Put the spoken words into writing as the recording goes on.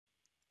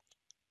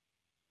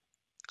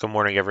Good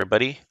morning,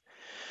 everybody.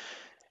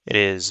 It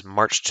is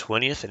March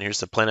 20th, and here's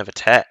the plan of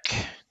attack.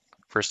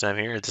 First time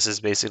here, this is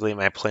basically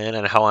my plan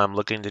on how I'm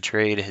looking to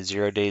trade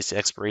 0 days to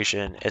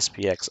expiration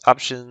SPX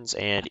options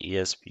and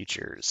ES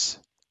futures.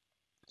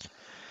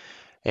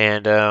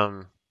 And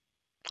I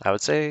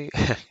would say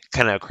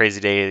kind of a crazy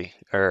day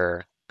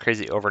or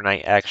crazy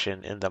overnight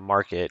action in the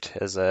market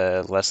as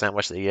last night I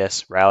watched the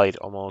ES rallied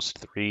almost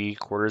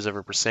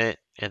 0.75%,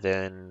 and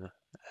then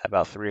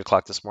about 3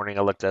 o'clock this morning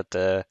I looked at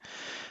the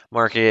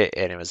market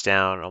and it was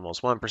down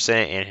almost 1%,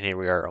 and here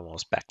we are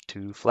almost back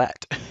to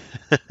flat.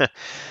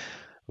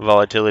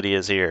 Volatility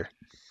is here.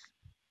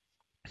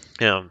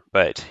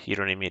 But you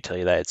don't need me to tell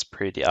you that. It's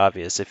pretty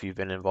obvious if you've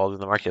been involved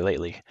in the market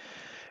lately.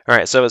 All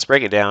right, so let's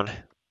break it down.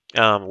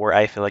 Where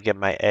I feel like I get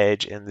my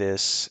edge in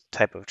this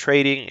type of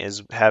trading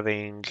is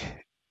having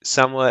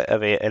somewhat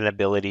of an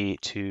ability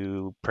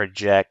to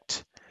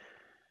project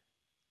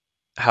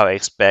how I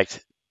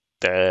expect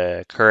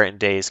the current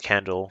day's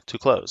candle to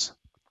close.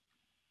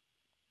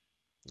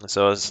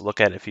 So let's look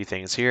at a few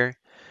things here.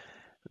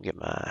 Get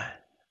my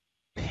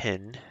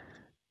pen.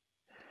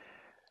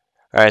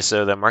 All right,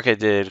 so the market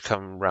did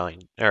come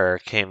rallying or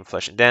came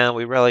flushing down.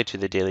 We rallied to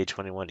the daily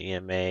 21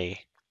 EMA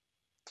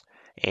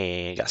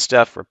and got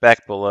stuffed. We're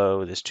back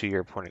below this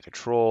 2-year point of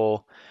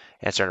control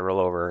and starting to roll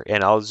over.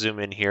 And I'll zoom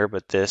in here,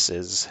 but this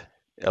is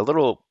a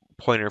little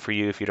pointer for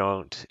you if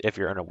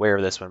you're unaware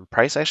of this. When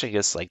price actually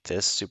gets like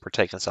this super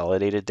tight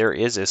consolidated, there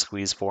is a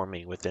squeeze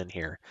forming within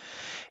here.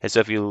 And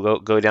so if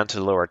you go down to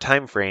the lower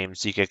time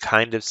frames, you could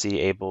kind of see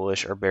a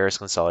bullish or bearish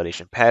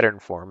consolidation pattern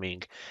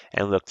forming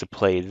and look to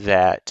play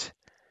that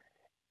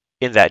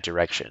in that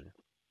direction.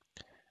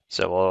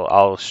 So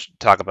I'll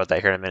talk about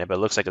that here in a minute, but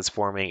it looks like it's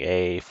forming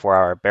a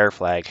 4-hour bear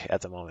flag at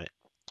the moment.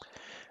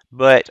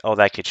 But all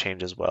that could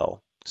change as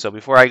well. So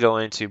before I go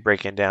into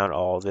breaking down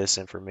all this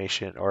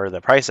information or the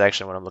price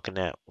action, what I'm looking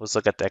at, let's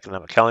look at the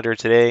economic calendar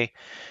today.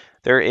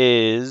 There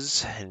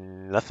is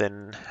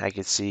nothing I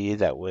could see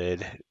that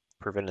would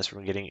prevent us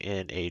from getting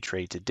in a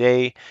trade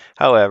today.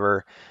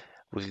 However,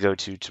 we could go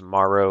to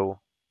tomorrow.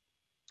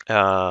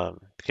 The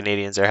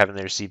Canadians are having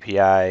their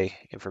CPI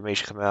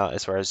information come out.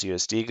 As far as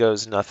USD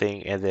goes,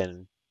 nothing. And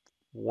then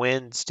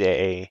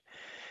Wednesday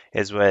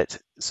is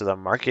so the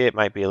market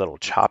might be a little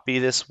choppy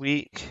this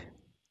week,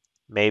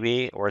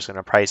 maybe, or it's going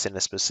to price in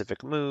a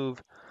specific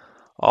move,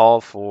 all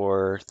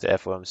for the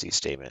FOMC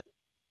statement.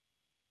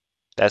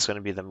 That's going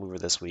to be the move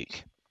of this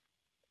week.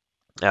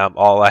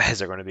 All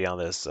eyes are going to be on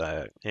this.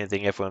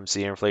 Anything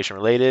FOMC inflation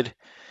related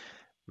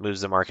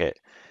moves the market.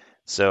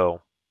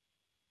 So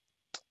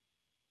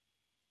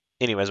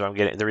anyways,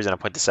 the reason I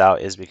point this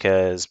out is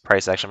because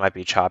price action might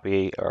be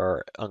choppy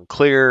or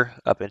unclear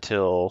up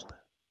until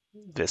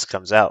this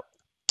comes out.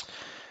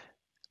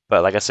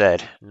 But like I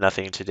said,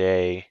 nothing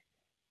today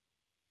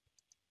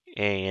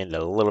and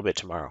a little bit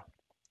tomorrow.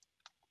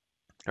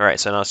 All right,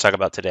 so now let's talk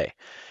about today.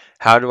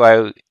 How do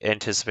I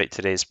anticipate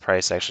today's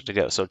price action to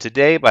go? So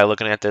today, by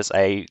looking at this,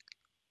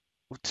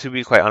 to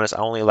be quite honest, I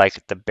only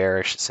like the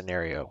bearish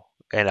scenario,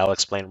 and I'll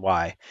explain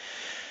why.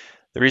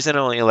 The reason I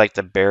only like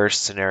the bearish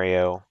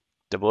scenario,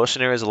 the bullish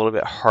scenario is a little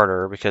bit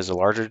harder because the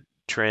larger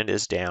trend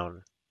is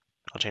down.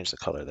 I'll change the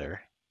color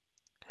there.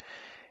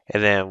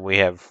 And then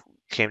we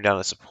came down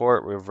to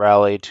support. We've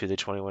rallied to the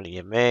 21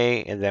 EMA,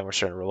 and then we're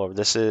starting to roll over.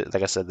 This is,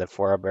 like I said, the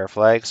 4-hour bear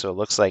flag. So it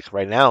looks like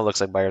right now, it looks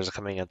like buyers are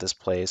coming at this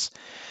place.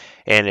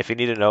 And if you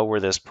need to know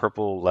where this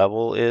purple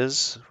level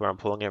is, where I'm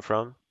pulling it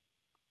from,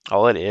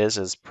 all it is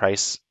a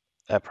price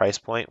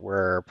point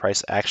where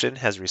price action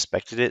has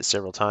respected it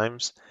several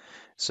times.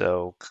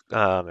 So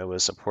it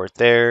was support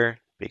there,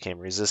 became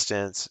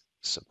resistance,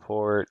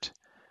 support,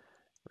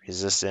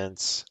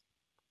 resistance,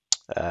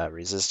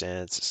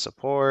 resistance,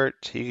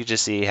 support. You can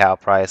just see how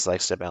price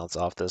likes to bounce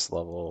off this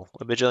level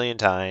a bajillion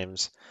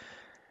times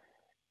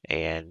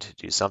and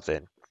do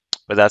something.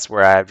 But that's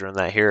where I've drawn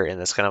that here in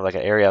this kind of like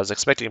an area. I was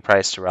expecting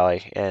price to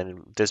rally,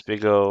 and this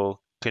big O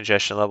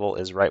congestion level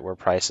is right where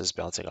price is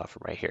bouncing off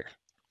from right here.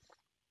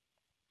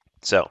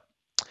 So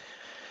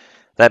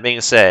that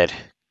being said,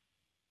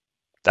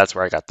 that's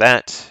where I got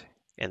that.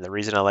 And the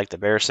reason I like the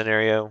bear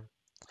scenario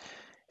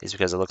is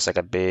because it looks like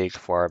a big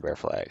 4-hour bear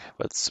flag.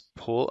 Let's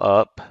pull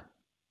up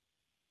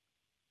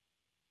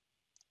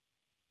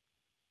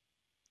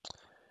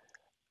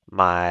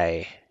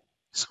my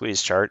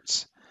squeeze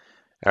charts.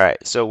 All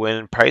right, so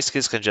when price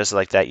gets congested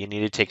like that, you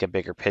need to take a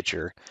bigger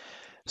picture.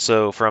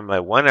 So from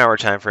a 1-hour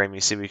time frame, you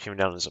see we came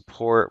down to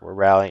support. We're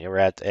rallying, and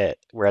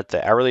we're at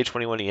the hourly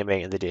 21 EMA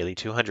and the daily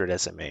 200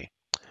 SMA.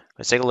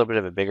 Let's take a little bit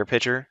of a bigger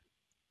picture.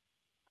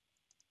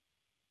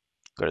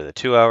 Go to the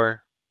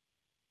 2-hour.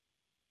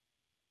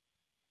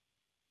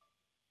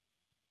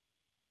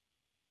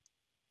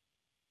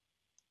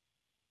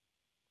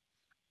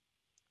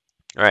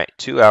 All right,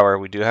 2-hour.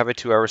 We do have a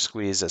 2-hour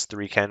squeeze. That's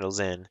 3 candles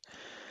in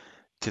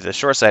to the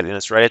short side, and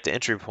it's right at the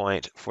entry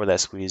point for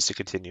that squeeze to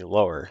continue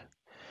lower.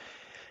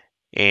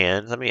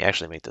 And let me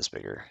actually make this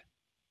bigger.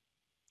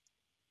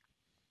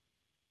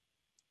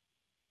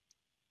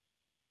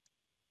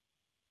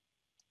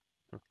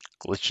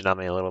 Glitching on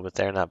me a little bit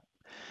there, not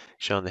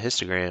showing the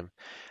histogram.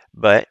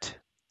 But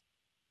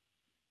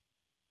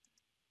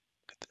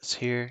this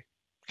here.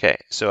 Okay,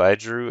 so I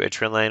drew a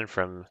trend line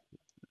from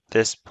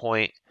this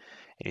point,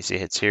 and you see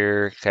it hits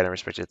here, kind of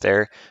respected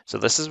there. So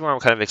this is where I'm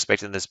kind of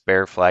expecting this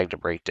bear flag to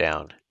break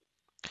down.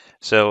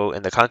 So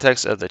in the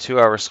context of the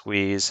 2-hour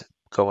squeeze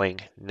going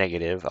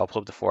negative, I'll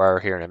pull up the 4-hour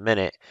here in a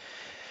minute,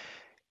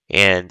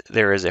 and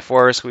there is a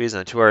 4-hour squeeze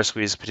and a 2-hour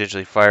squeeze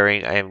potentially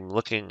firing. I am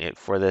looking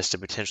for this to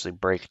potentially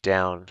break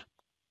down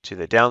to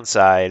the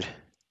downside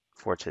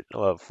for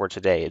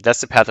today.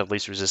 That's the path of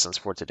least resistance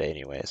for today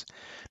anyways.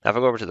 Now if I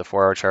go over to the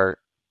 4-hour chart,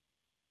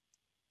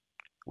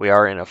 we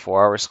are in a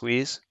 4-hour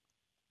squeeze.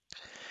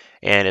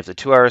 And if the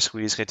 2-hour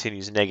squeeze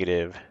continues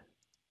negative,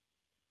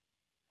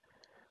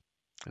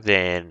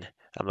 then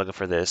I'm looking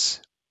for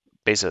this,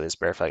 basically this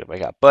bear flag to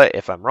break out. But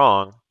if I'm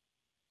wrong,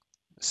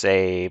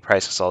 say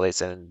price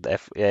consolidates and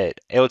it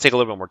will take a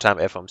little bit more time.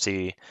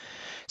 FOMC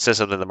says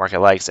something the market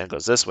likes and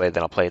goes this way,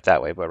 then I'll play it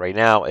that way. But right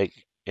now,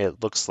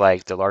 it looks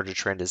like the larger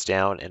trend is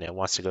down and it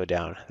wants to go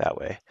down that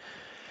way.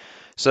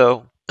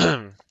 So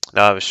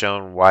now I've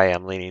shown why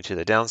I'm leaning to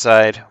the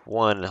downside.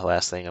 One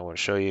last thing I want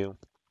to show you.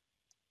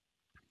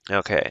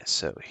 Okay,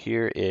 so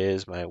here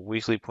is my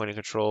weekly point of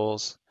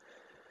controls.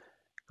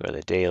 Go to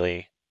the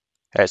daily.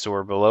 Okay, so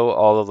we're below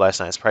all of last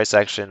night's price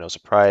action. No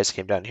surprise.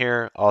 Came down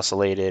here,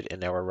 oscillated, and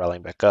now we're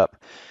rallying back up.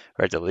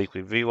 We're at the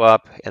weekly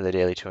VWAP and the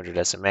daily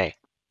 200 SMA.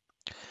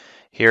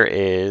 Here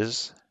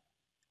is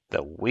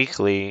the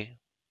weekly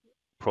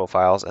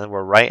profiles, and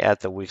we're right at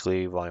the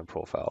weekly volume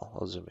profile.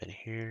 I'll zoom in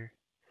here.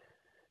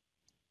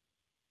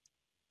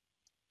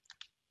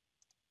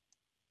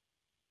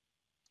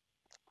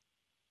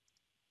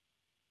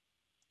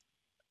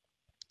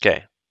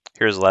 Okay,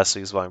 here's last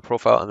week's volume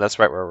profile, and that's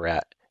right where we're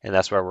at, and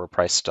that's where we're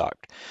price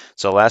stocked.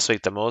 So last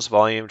week, the most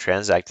volume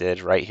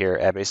transacted right here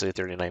at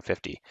basically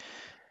 39.50.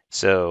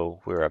 So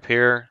we're up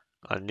here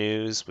on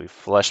news, we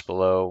flushed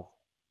below,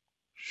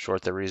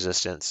 short the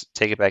resistance,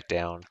 take it back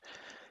down,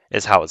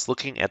 is how it's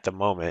looking at the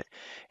moment.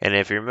 And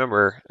if you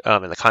remember,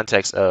 in the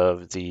context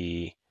of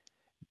the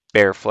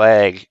bear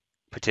flag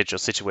potential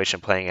situation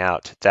playing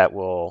out, that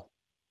will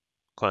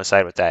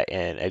coincide with that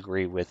and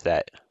agree with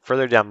that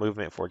further down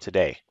movement for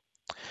today.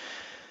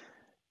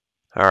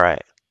 All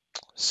right,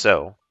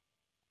 so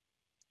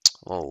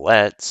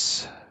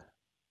let's,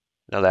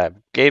 now that I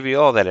gave you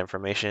all that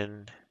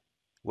information,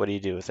 what do you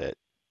do with it?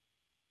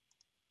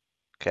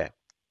 Okay,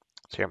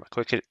 so here are my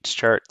quick hits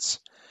charts.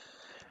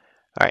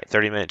 All right,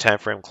 30-minute time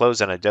frame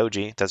close on a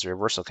doji. That's a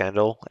reversal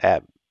candle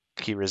at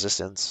key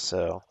resistance.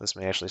 So this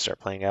may actually start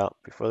playing out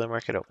before the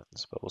market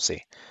opens, but we'll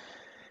see.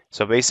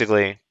 So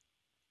basically,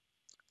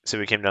 so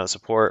we came down to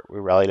support, we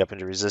rallied up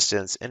into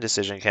resistance,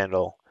 indecision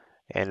candle,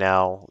 and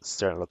now it's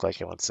starting to look like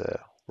it wants to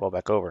roll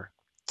back over.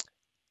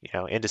 You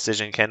know,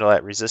 indecision candle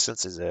at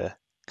resistance is a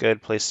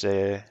good place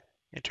to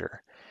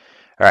enter.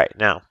 All right,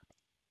 now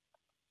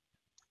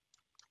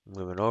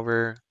moving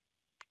over,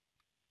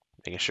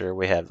 making sure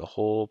we have the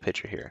whole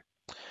picture here.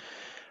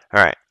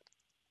 All right.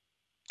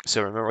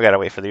 So remember, we got to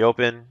wait for the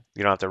open.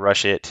 You don't have to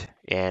rush it.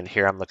 And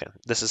here I'm looking.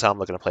 This is how I'm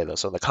looking to play those.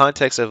 So in the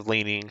context of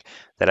leaning,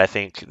 that I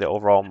think the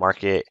overall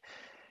market,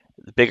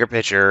 the bigger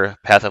picture,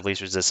 path of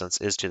least resistance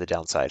is to the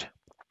downside.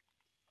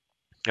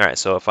 All right,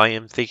 so if I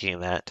am thinking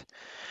that,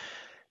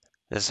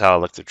 this is how I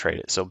look to trade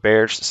it. So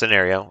bearish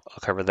scenario, I'll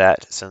cover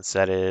that since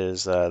that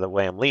is the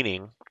way I'm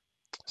leaning.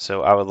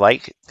 So I would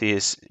like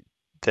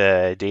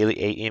the daily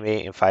 8 EMA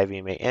and 5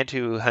 EMA and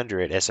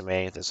 200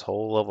 SMA, this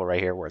whole level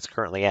right here where it's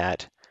currently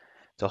at,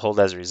 to hold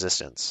as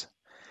resistance.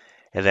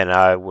 And then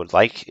I would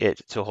like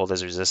it to hold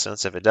as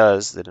resistance. If it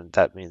does, then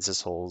that means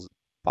this whole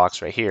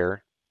box right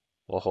here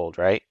will hold,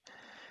 right?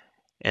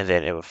 And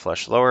then it would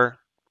flush lower.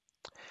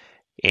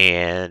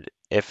 And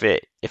if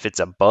it's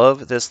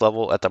above this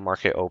level at the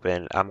market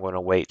open, I'm going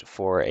to wait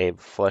for a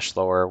flush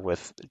lower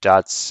with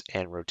dots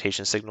and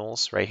rotation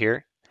signals right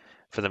here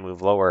for the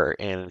move lower,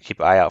 and keep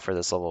an eye out for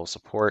this level of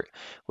support,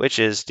 which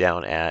is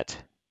down at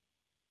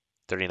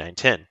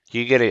 39.10.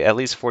 You get at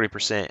least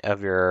 40%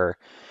 of your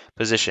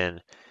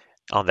position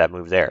on that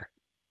move there,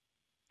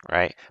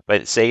 right?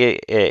 But say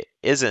it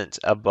isn't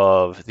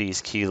above these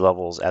key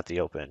levels at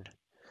the open.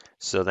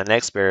 So the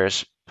next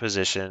bearish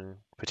position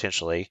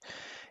potentially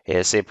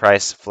is, say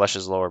price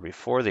flushes lower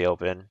before the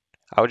open.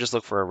 I would just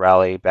look for a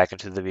rally back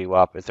into the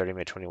VWAP at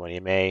 30-minute 21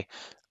 EMA,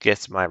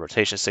 get my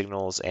rotation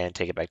signals, and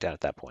take it back down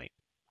at that point.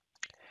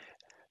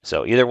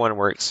 So either one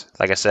works.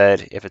 Like I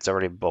said, if it's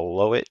already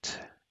below it,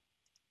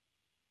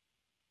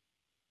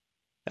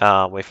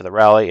 wait for the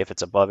rally. If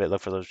it's above it, look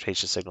for those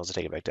rotation signals to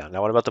take it back down.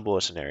 Now, what about the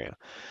bullish scenario?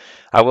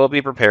 I will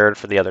be prepared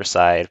for the other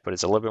side, but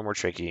it's a little bit more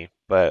tricky,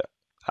 but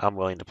I'm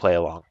willing to play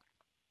along.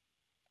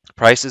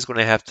 Price is going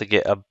to have to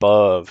get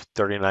above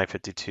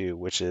 39.52,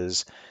 which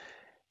is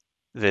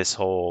this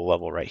whole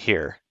level right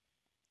here.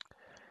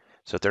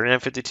 So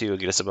 39.52 will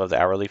get us above the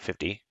hourly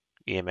 50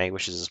 EMA,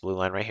 which is this blue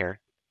line right here.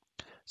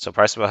 So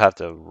price will have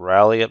to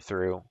rally up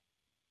through,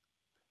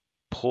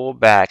 pull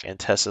back, and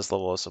test this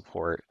level of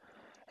support.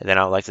 And then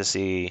I would like to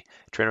see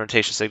trend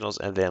rotation signals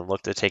and then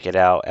look to take it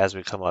out as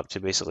we come up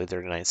to basically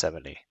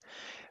 39.70.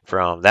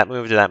 From that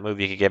move to that move,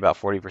 you could get about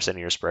 40% of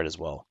your spread as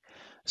well.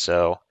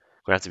 So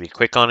we're going to have to be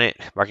quick on it.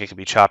 Market could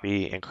be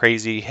choppy and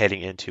crazy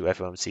heading into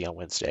FOMC on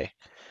Wednesday.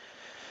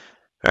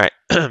 All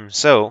right,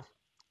 so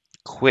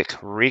quick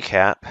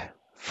recap.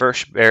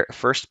 First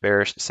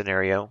bearish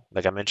scenario,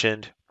 like I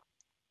mentioned,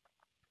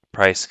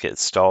 price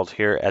gets stalled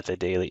here at the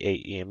daily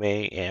 8 EMA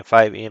and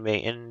 5 EMA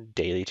and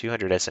daily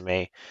 200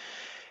 SMA.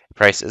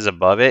 Price is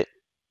above it.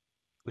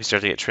 We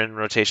start to get trend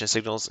rotation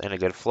signals and a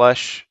good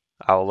flush.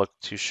 I'll look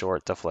to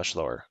short the flush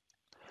lower.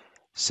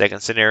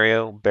 Second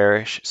scenario,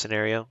 bearish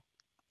scenario.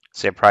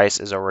 Say price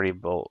is already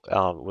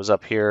was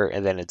up here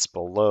and then it's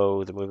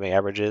below the moving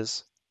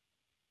averages.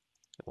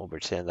 We'll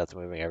pretend that the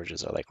moving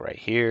averages are like right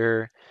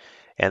here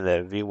and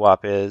the VWAP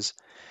is.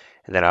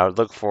 And then I would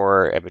look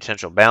for a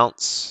potential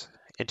bounce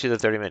into the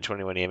 30-minute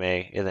 21 EMA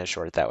and then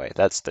short it that way.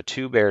 That's the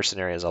two bear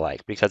scenarios I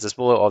like because it's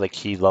below all the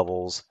key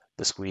levels,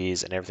 the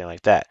squeeze, and everything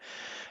like that.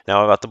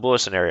 Now about the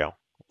bullish scenario,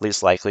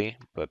 least likely,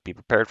 but be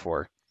prepared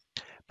for.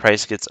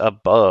 Price gets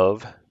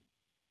above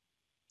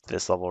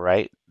this level,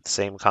 right?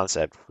 Same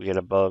concept. We get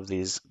above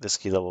this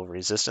key level of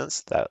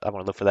resistance. That I'm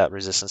going to look for that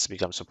resistance to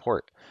become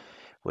support,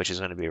 which is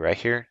going to be right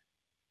here.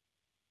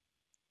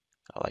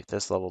 I like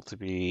this level to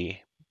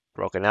be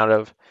broken out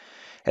of.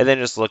 And then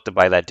just look to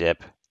buy that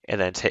dip and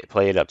then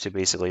play it up to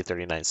basically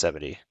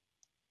 39.70.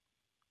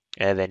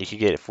 And then you can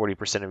get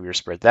 40% of your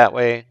spread that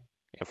way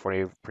and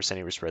 40% of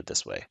your spread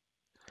this way.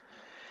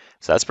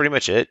 So that's pretty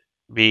much it.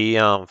 Be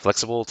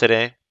flexible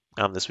today.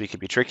 This week could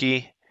be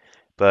tricky,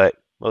 but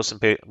most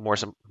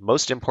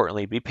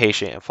importantly, be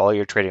patient and follow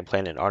your trading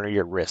plan and honor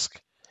your risk.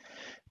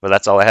 But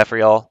that's all I have for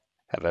y'all.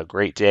 Have a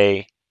great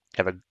day.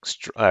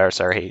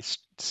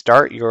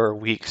 Start your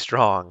week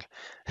strong,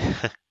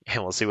 and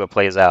we'll see what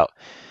plays out.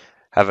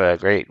 Have a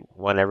great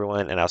one,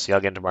 everyone, and I'll see y'all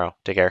again tomorrow.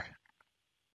 Take care.